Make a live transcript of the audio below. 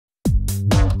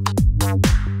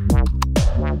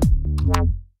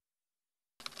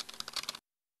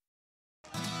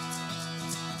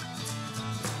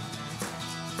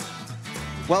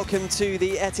Welcome to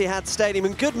the Etihad Stadium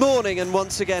and good morning, and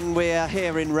once again we are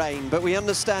here in rain, but we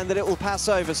understand that it will pass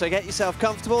over, so get yourself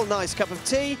comfortable, nice cup of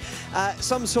tea,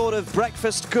 some sort of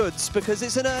breakfast goods, because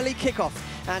it's an early kickoff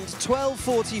and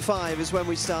 12:45 is when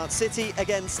we start. City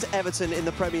against Everton in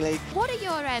the Premier League. What are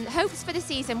your hopes for the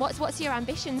season? What's your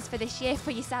ambitions for this year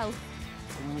for yourself?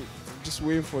 Just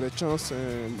waiting for the chance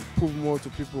and prove more to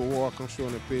people what I can show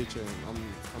on the pitch, and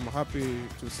I'm happy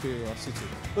to stay at City.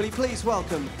 Will you please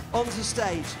welcome onto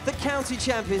stage the county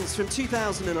champions from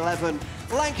 2011,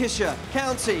 Lancashire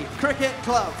County Cricket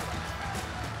Club.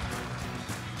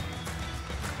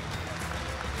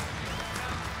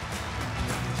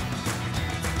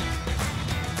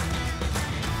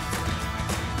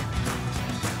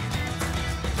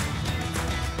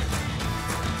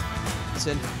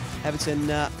 Everton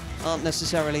aren't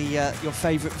necessarily your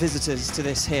favourite visitors to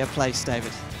this here place,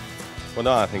 David. Well,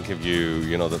 no, I think if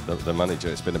you know, the manager,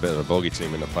 it's been a bit of a bogey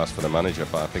team in the past for the manager,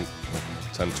 but I think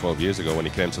 10, 12 years ago when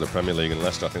he came to the Premier League in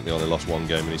Leicester, I think they only lost one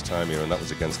game in his time here, and that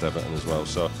was against Everton as well.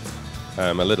 So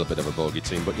a little bit of a bogey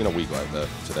team, but you know, we go out there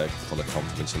today full of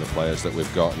confidence in the players that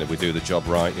we've got, and if we do the job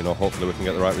right, you know, hopefully we can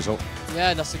get the right result.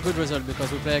 Yeah, that's a good result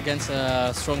because we play against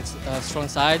a strong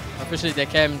side. Officially they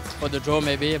came for the draw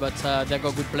maybe, but they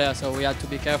got good players, so we had to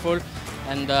be careful.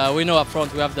 And we know up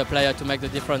front we have the player to make the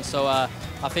difference. So I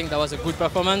think that was a good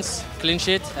performance, clean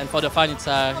sheet, and for the fan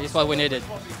it's what we needed.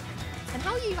 And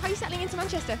how are you settling into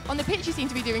Manchester? On the pitch you seem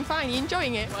to be doing fine. Are you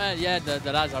enjoying it? Well, yeah,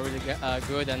 the lads are really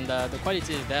good, and the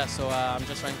quality is there. So I'm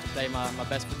just trying to play my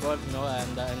best football, you know,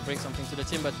 and bring something to the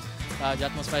team. But the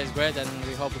atmosphere is great, and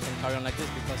we hope we can carry on like this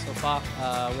because so far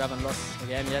we haven't lost a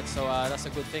game yet. So that's a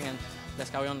good thing, and let's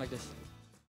carry on like this.